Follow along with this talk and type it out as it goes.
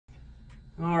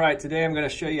All right, today I'm going to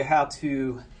show you how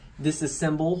to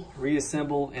disassemble,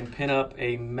 reassemble, and pin up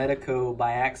a Medeco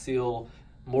biaxial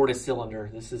mortise cylinder.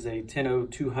 This is a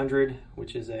 10-0200,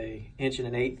 which is a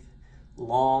 1.1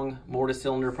 long mortise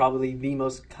cylinder, probably the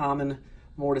most common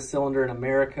mortise cylinder in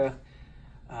America.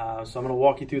 So I'm going to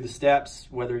walk you through the steps,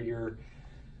 whether you're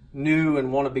new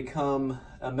and want to become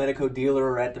a Medeco dealer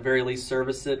or at the very least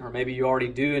service it, or maybe you already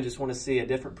do and just want to see a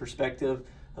different perspective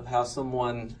of how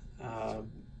someone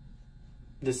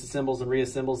disassembles and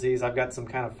reassembles these. I've got some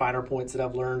kind of finer points that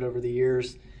I've learned over the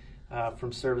years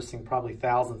from servicing probably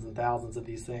thousands and thousands of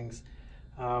these things.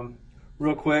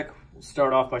 Real quick, we'll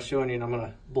start off by showing you, and I'm going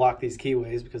to block these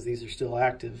keyways because these are still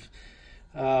active.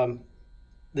 The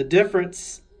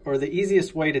difference, or the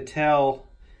easiest way to tell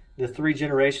the three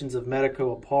generations of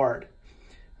Medeco apart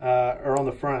are on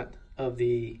the front of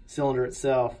the cylinder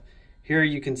itself. Here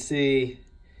you can see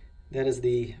that is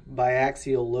the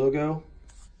Biaxial logo.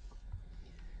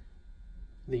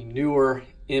 The newer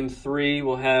M3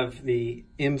 will have the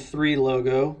M3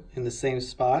 logo in the same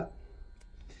spot.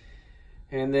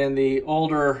 And then the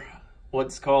older,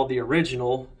 what's called the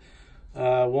original,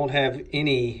 won't have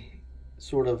any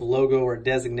sort of logo or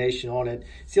designation on it.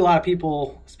 See a lot of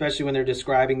people, especially when they're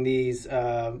describing these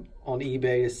on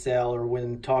eBay to sell or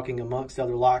when talking amongst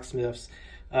other locksmiths,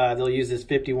 they'll use this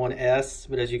 51S,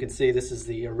 but as you can see, this is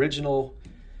the original.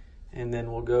 And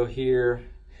then we'll go here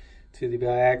to the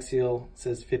biaxial, it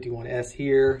says 51S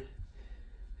here.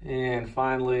 And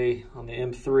finally on the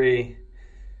M3,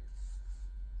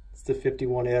 it's the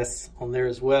 51S on there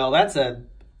as well. That's a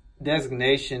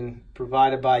designation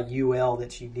provided by UL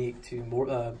that's unique to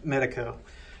Medeco.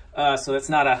 So it's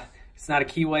not a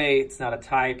keyway, it's not a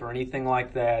type or anything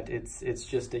like that. It's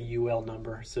just a UL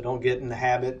number. So don't get in the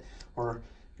habit or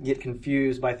get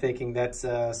confused by thinking that's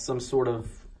some sort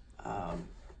of I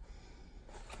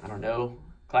don't know,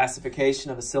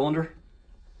 classification of a cylinder.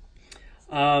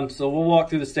 So we'll walk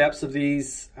through the steps of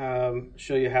these,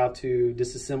 show you how to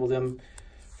disassemble them.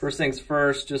 First things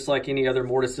first, just like any other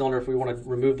mortise cylinder, if we want to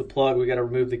remove the plug, we got to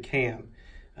remove the cam.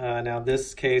 Now in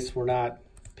this case, we're not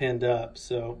pinned up,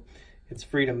 so it's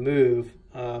free to move.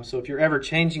 So if you're ever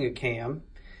changing a cam,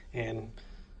 and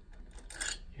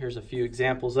here's a few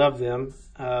examples of them,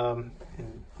 and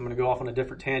I'm going to go off on a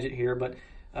different tangent here, but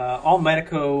all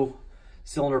Medeco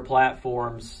cylinder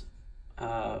platforms,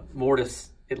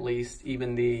 mortise at least,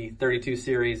 even the 32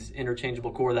 series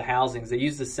interchangeable core, the housings, they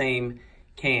use the same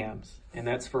cams, and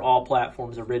that's for all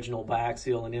platforms, original,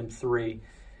 biaxial, and M3.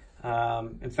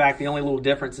 In fact, the only little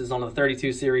difference is on the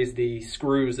 32 series, the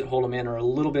screws that hold them in are a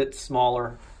little bit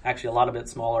smaller, actually a lot of bit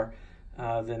smaller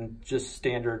than just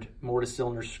standard mortise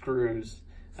cylinder screws.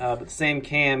 But the same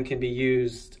cam can be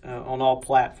used on all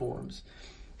platforms.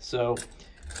 So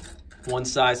one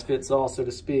size fits all, so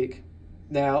to speak.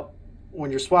 Now, when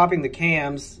you're swapping the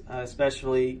cams,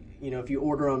 especially, you know, if you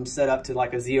order them set up to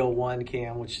like a Z01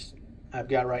 cam, which I've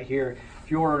got right here,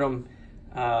 if you order them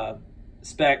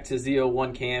spec to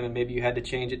Z01 cam and maybe you had to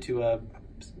change it to a,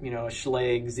 you know, a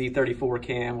Schlage Z34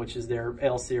 cam, which is their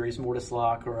L series mortise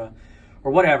lock, or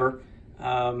whatever,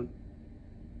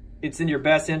 it's in your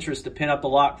best interest to pin up the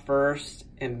lock first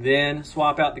and then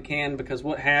swap out the cam, because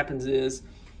what happens is,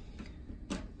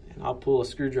 and I'll pull a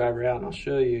screwdriver out and I'll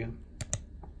show you,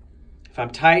 if I'm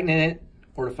tightening it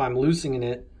or if I'm loosening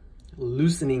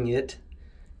it,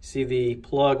 see the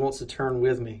plug wants to turn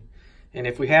with me. And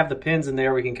if we have the pins in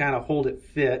there, we can kind of hold it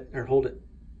fit or hold it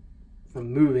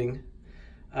from moving.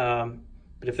 But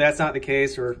if that's not the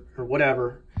case, or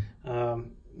whatever,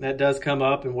 that does come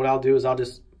up, and what I'll do is I'll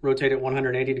just rotate it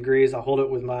 180 degrees. I'll hold it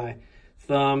with my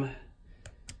thumb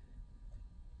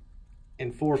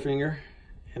and forefinger,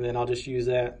 and then I'll just use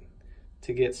that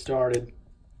to get started.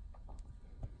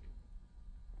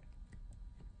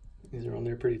 These are on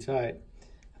there pretty tight.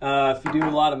 If you do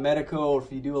a lot of Medeco, or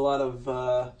if you do a lot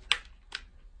of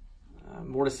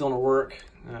mortise cylinder work,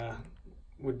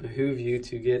 would behoove you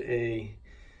to get a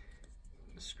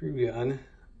screw gun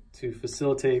to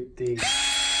facilitate the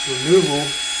removal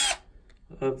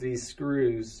of these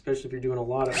screws, especially if you're doing a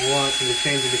lot at once and you're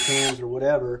changing the cams or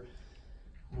whatever,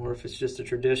 or if it's just a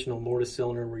traditional mortise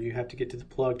cylinder where you have to get to the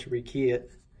plug to rekey it.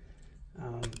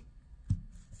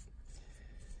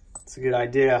 It's a good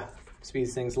idea.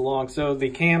 Speeds things along. So the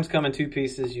cams come in two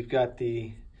pieces. You've got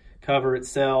the cover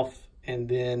itself and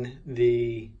then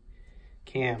the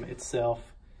cam itself.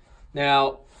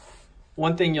 Now,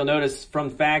 one thing you'll notice from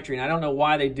factory, and I don't know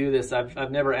why they do this,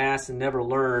 I've never asked and never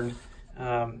learned,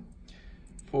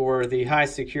 for the high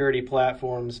security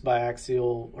platforms,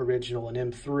 biaxial, original,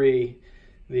 and M3,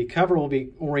 the cover will be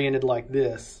oriented like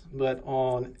this, but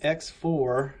on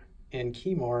X4 and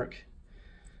Keymark,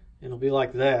 It'll be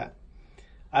like that.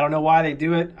 I don't know why they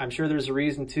do it. I'm sure there's a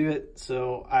reason to it.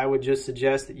 So I would just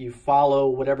suggest that you follow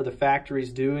whatever the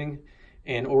factory's doing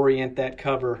and orient that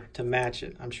cover to match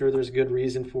it. I'm sure there's a good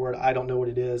reason for it. I don't know what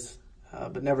it is,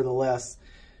 but nevertheless,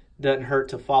 it doesn't hurt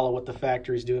to follow what the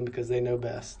factory's doing because they know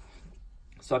best.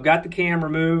 So I've got the cam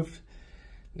removed.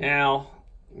 Now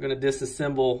I'm going to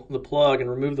disassemble the plug and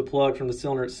remove the plug from the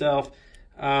cylinder itself.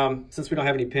 Since we don't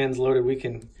have any pins loaded, we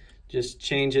can just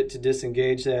change it to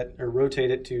disengage that, or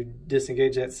rotate it to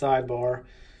disengage that sidebar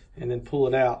and then pull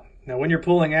it out. Now when you're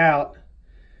pulling out,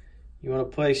 you want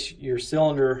to place your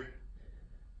cylinder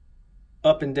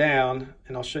up and down,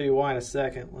 and I'll show you why in a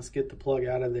second. Let's get the plug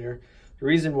out of there. The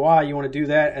reason why you want to do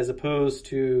that as opposed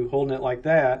to holding it like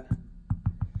that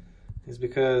is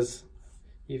because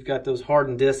you've got those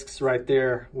hardened discs right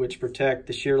there which protect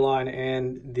the shear line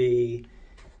and the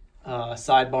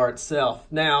sidebar itself.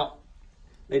 Now,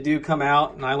 they do come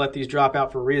out, and I let these drop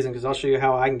out for a reason because I'll show you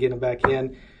how I can get them back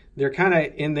in. They're kind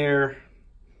of in there.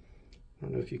 I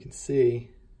don't know if you can see.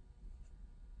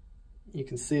 You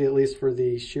can see at least for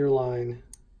the shear line,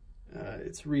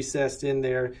 it's recessed in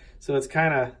there. So it's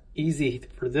kind of easy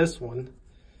for this one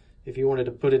if you wanted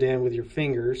to put it in with your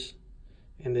fingers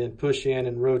and then push in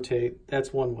and rotate.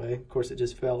 That's one way. Of course, it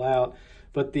just fell out.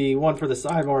 But the one for the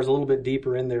sidebar is a little bit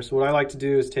deeper in there. So what I like to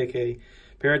do is take a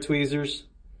pair of tweezers,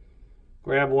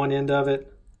 grab one end of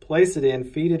it, place it in,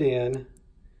 feed it in,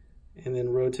 and then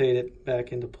rotate it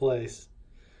back into place.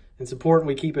 It's important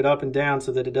we keep it up and down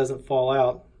so that it doesn't fall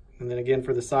out. And then again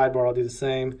for the sidebar, I'll do the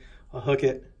same. I'll hook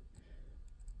it,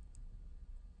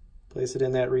 place it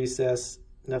in that recess,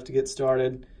 enough to get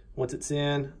started. Once it's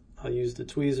in, I'll use the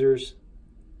tweezers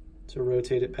to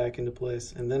rotate it back into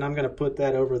place. And then I'm going to put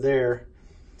that over there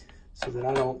so that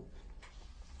I don't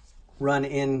run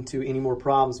into any more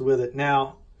problems with it.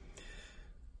 Now,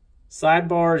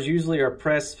 sidebars usually are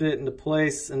press fit into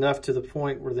place enough to the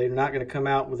point where they're not going to come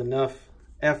out with enough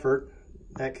effort.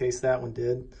 In that case, that one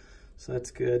did, so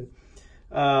that's good.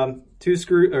 Two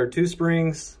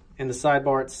springs in the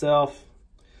sidebar itself.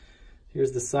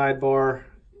 Here's the sidebar,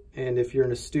 and if you're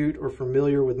an astute or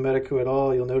familiar with Medeco at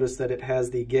all, you'll notice that it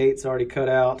has the gates already cut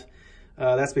out.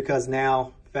 That's because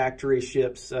now factory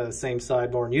ships same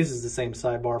sidebar and uses the same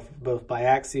sidebar for both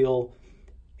Biaxial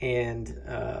and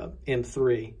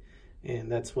M3.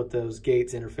 And that's what those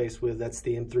gates interface with. That's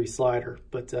the M3 slider.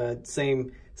 But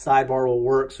same sidebar will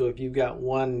work. So if you've got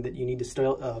one that you need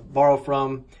to borrow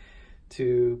from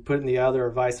to put in the other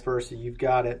or vice versa, you've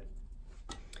got it.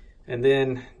 And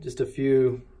then just a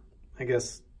few, I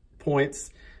guess,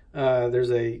 points.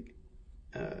 There's a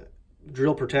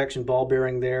drill protection ball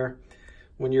bearing there.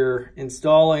 When you're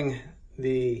installing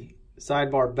the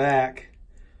sidebar back,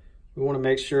 we want to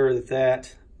make sure that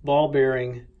that ball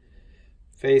bearing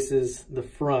faces the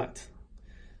front.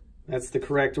 That's the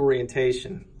correct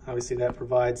orientation. Obviously that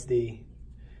provides the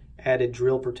added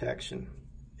drill protection.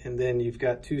 And then you've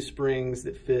got two springs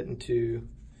that fit into,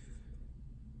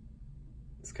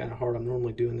 it's kind of hard, I'm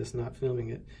normally doing this, not filming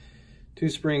it. Two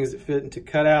springs that fit into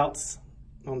cutouts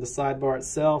on the sidebar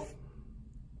itself.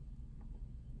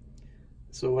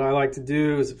 So what I like to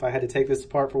do is if I had to take this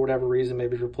apart for whatever reason,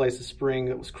 maybe replace a spring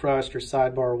that was crushed or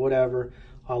sidebar or whatever,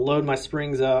 I'll load my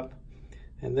springs up,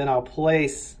 and then I'll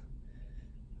place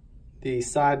the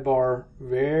sidebar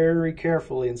very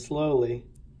carefully and slowly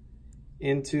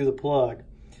into the plug.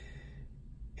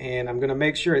 And I'm going to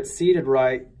make sure it's seated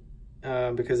right,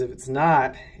 because if it's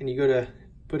not, and you go to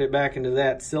put it back into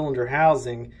that cylinder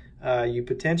housing, you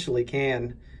potentially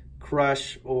can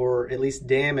crush or at least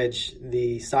damage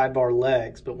the sidebar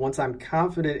legs. But once I'm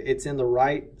confident it's in the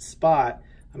right spot,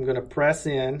 I'm going to press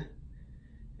in,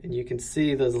 and you can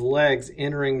see those legs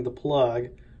entering the plug,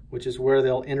 which is where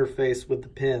they'll interface with the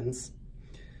pins.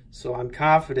 So I'm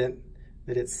confident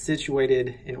that it's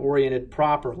situated and oriented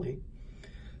properly.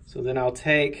 So then I'll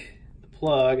take the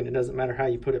plug, and it doesn't matter how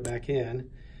you put it back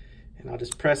in, and I'll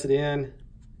just press it in,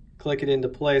 click it into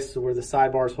place to where the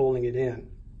sidebar is holding it in.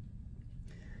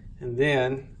 And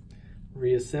then,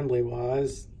 reassembly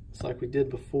wise, it's like we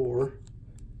did before.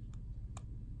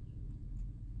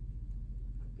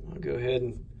 I'll go ahead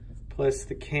and place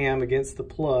the cam against the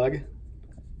plug.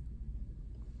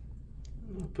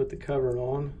 I'll put the cover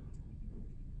on.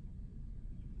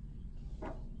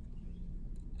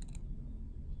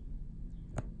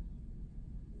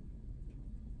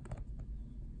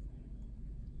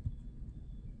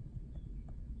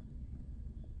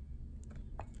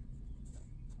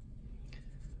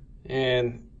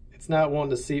 And it's not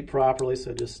wanting to seat properly,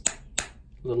 so just a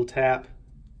little tap.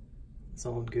 It's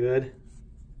all good.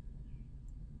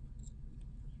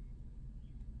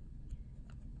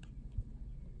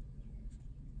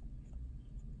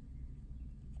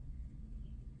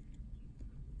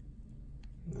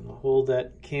 And I'll hold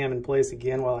that cam in place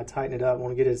again while I tighten it up. I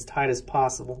want to get it as tight as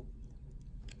possible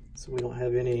so we don't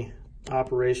have any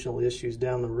operational issues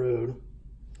down the road.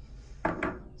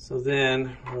 So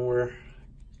then when we're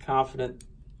confident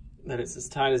that it's as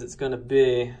tight as it's going to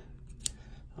be,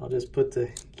 I'll just put the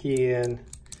key in,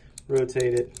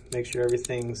 rotate it, make sure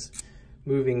everything's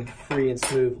moving free and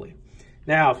smoothly.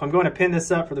 Now, if I'm going to pin this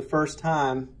up for the first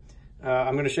time,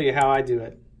 I'm going to show you how I do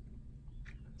it.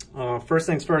 First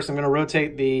things first, I'm going to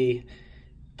rotate the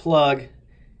plug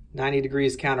 90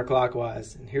 degrees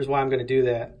counterclockwise. And here's why I'm going to do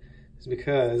that. Is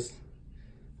because,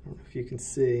 I don't know if you can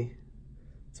see,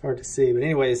 it's hard to see, but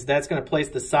anyways, that's going to place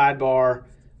the sidebar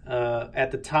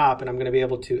at the top, and I'm going to be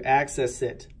able to access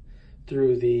it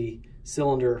through the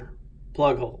cylinder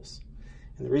plug holes.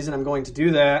 And the reason I'm going to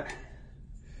do that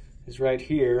is right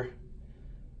here,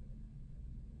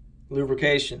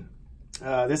 lubrication.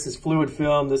 This is fluid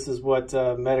film. This is what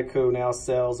Medeco now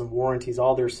sells and warranties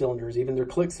all their cylinders, even their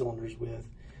click cylinders with.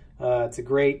 It's a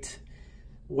great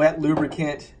wet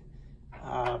lubricant.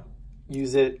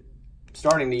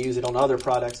 Starting to use it on other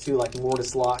products too, like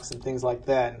Mortise locks and things like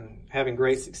that, and having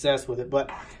great success with it.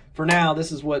 But for now,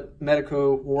 this is what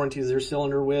Medeco warranties their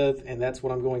cylinder with, and that's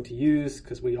what I'm going to use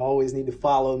because we always need to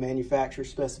follow manufacturer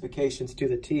specifications to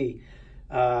the T.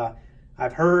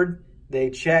 I've heard they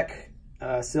check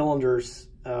cylinders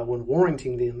when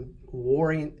warranting them.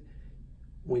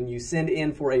 When you send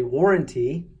in for a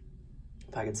warranty,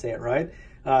 if I can say it right,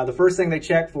 the first thing they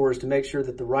check for is to make sure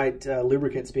that the right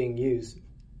lubricant's being used.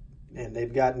 And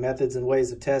they've got methods and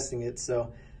ways of testing it.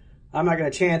 So I'm not going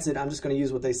to chance it. I'm just going to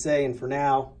use what they say. And for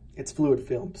now, it's fluid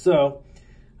film. So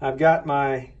I've got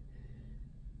my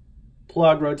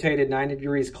plug rotated 90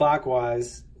 degrees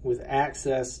clockwise with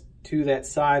access to that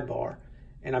sidebar.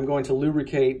 And I'm going to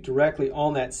lubricate directly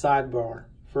on that sidebar.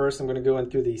 First, I'm going to go in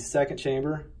through the second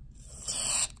chamber,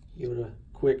 give it a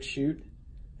quick shoot.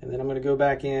 And then I'm going to go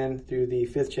back in through the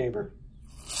fifth chamber.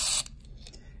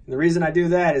 And the reason I do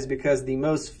that is because the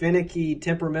most finicky,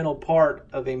 temperamental part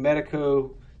of a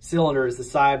Medeco cylinder is the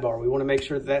sidebar. We want to make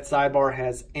sure that that sidebar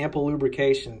has ample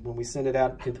lubrication when we send it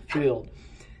out to the field.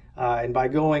 And by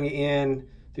going in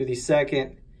through the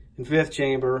second and fifth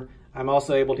chamber, I'm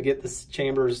also able to get the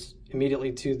chambers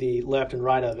immediately to the left and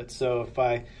right of it. So if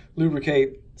I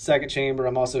lubricate second chamber,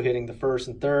 I'm also hitting the first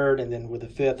and third, and then with the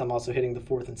fifth, I'm also hitting the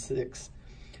fourth and sixth.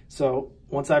 So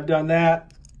once I've done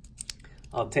that,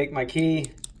 I'll take my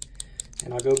key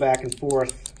and I'll go back and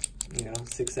forth,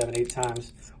 6, 7, 8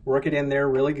 times. Work it in there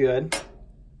really good.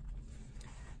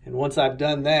 And once I've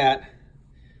done that,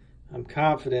 I'm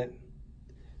confident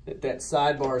that that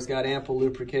sidebar's got ample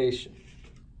lubrication.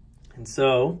 And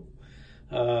so,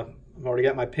 I've already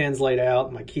got my pins laid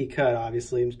out, my key cut,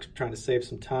 obviously. I'm just trying to save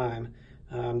some time.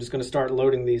 I'm just going to start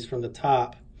loading these from the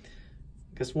top.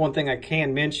 I guess one thing I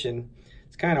can mention,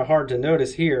 it's kind of hard to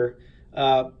notice here.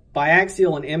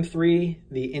 Biaxial and M3,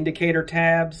 the indicator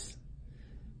tabs,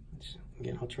 which,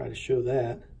 again, I'll try to show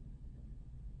that.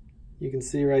 You can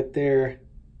see right there,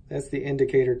 that's the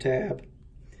indicator tab.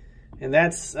 And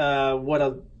that's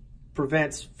what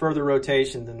prevents further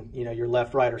rotation than your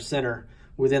left, right, or center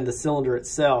within the cylinder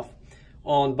itself.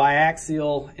 On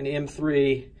biaxial and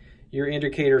M3, your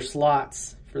indicator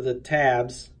slots for the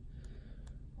tabs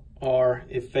are,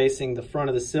 if facing the front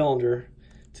of the cylinder,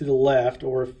 to the left,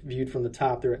 or if viewed from the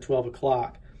top, they're at 12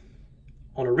 o'clock.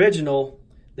 On original,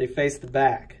 they face the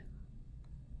back.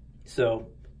 So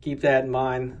keep that in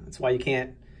mind. That's why you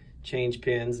can't change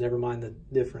pins, never mind the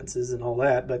differences and all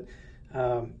that. But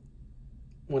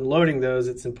when loading those,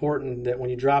 it's important that when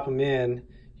you drop them in,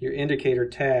 your indicator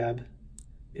tab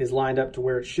is lined up to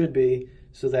where it should be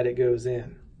so that it goes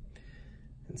in.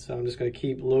 And so I'm just going to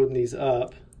keep loading these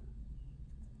up.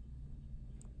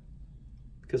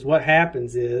 Because what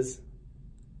happens is,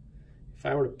 if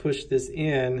I were to push this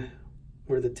in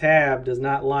where the tab does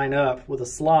not line up with a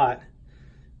slot,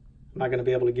 I'm not going to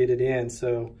be able to get it in.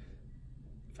 So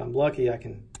if I'm lucky, I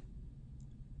can.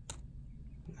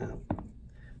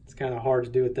 It's kind of hard to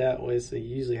do it that way, so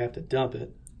you usually have to dump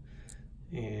it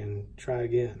and try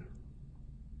again.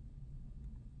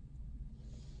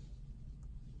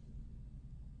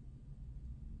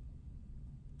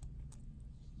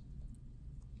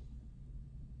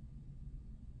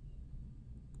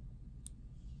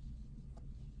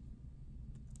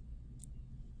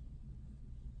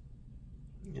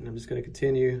 And I'm just going to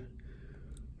continue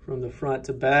from the front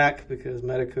to back because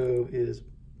Medeco is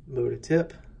motor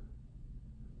tip,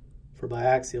 for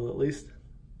biaxial at least.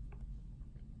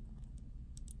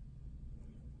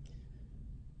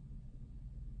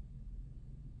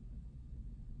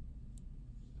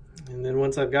 And then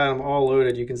once I've got them all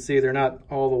loaded, you can see they're not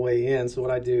all the way in. So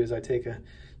what I do is I take a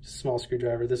small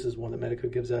screwdriver. This is one that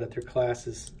Medeco gives out at their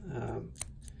classes. I'm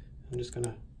just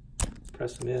gonna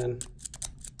press them in.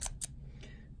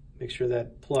 Make sure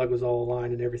that plug was all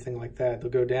aligned and everything like that. They'll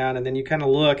go down, and then you kind of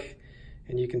look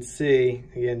and you can see,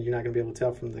 again, you're not gonna be able to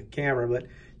tell from the camera, but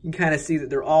you can kind of see that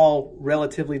they're all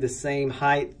relatively the same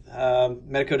height.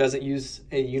 Medeco doesn't use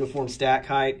a uniform stack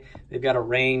height. They've got a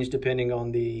range depending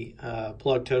on the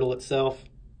plug total itself.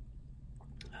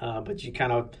 But you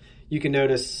can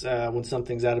notice when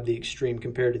something's out of the extreme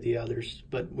compared to the others.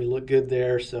 But we look good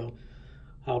there, so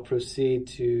I'll proceed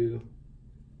to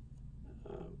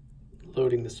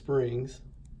loading the springs.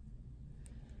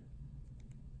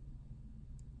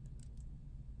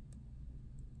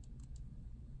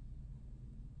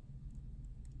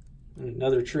 And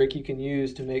another trick you can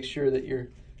use to make sure that your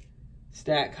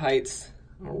stack heights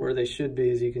are where they should be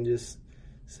is you can just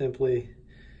simply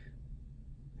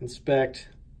inspect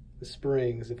the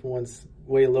springs. If one's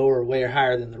way lower or way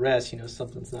higher than the rest, you know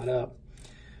something's not up.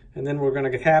 And then we're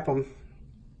going to cap them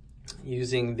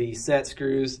using the set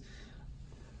screws.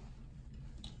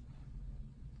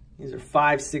 These are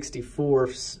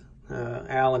 5/64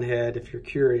 Allen head, if you're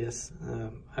curious.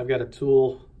 I've got a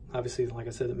tool, obviously, like I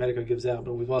said, that Medeco gives out,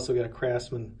 but we've also got a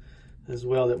Craftsman as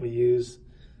well that we use.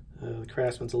 The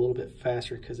Craftsman's a little bit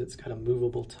faster because it's got a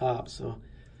movable top, so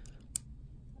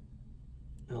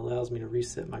it allows me to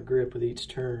reset my grip with each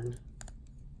turn.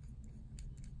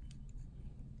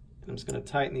 And I'm just going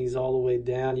to tighten these all the way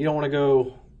down. You don't want to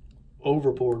go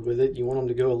overboard with it. You want them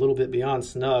to go a little bit beyond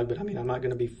snug, but I mean, I'm not going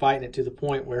to be fighting it to the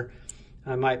point where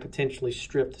I might potentially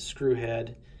strip the screw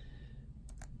head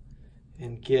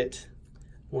and get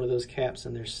one of those caps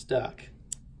in there stuck,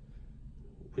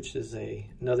 which is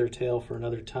another tale for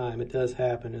another time. It does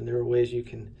happen, and there are ways you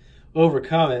can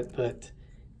overcome it, but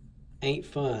ain't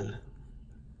fun.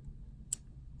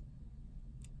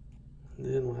 And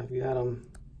then when I've got them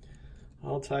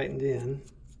all tightened in,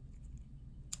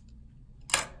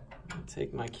 I'll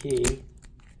take my key,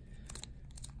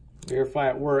 verify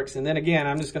it works, and then again,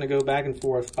 I'm just going to go back and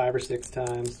forth 5 or 6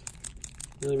 times,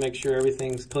 really make sure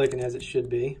everything's clicking as it should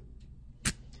be.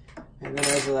 And then,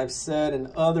 as I've said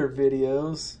in other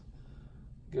videos,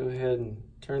 go ahead and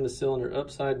turn the cylinder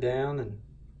upside down and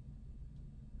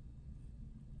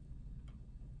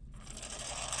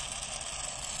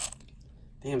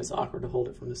damn, it's awkward to hold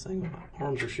it from this angle. My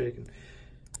arms are shaking.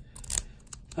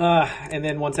 And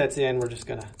then once that's in, we're just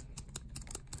gonna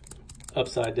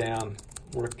upside down,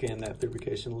 work in that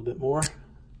lubrication a little bit more.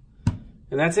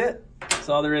 And that's it. That's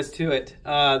all there is to it.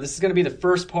 This is gonna be the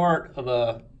first part of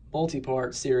a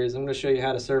multi-part series. I'm gonna show you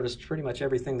how to service pretty much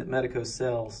everything that Medeco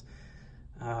sells,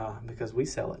 because we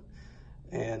sell it.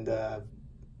 And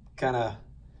kind of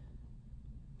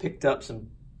picked up some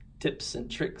tips and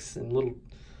tricks and little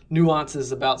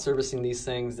nuances about servicing these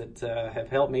things that have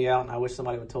helped me out, and I wish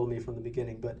somebody would have told me from the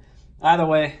beginning. But either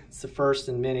way, it's the first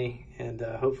in many, and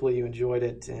hopefully you enjoyed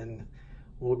it, and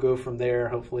we'll go from there.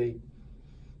 Hopefully,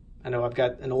 I know I've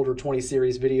got an older 20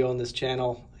 series video on this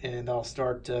channel, and I'll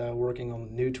start working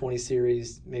on new 20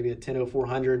 series, maybe a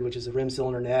 10-0400, which is a rim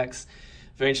cylinder next.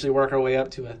 Eventually work our way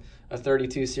up to a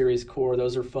 32 series core.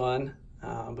 Those are fun,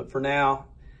 but for now,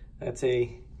 that's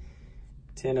a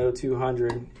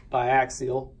 10-0200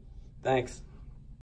 Biaxial. Thanks.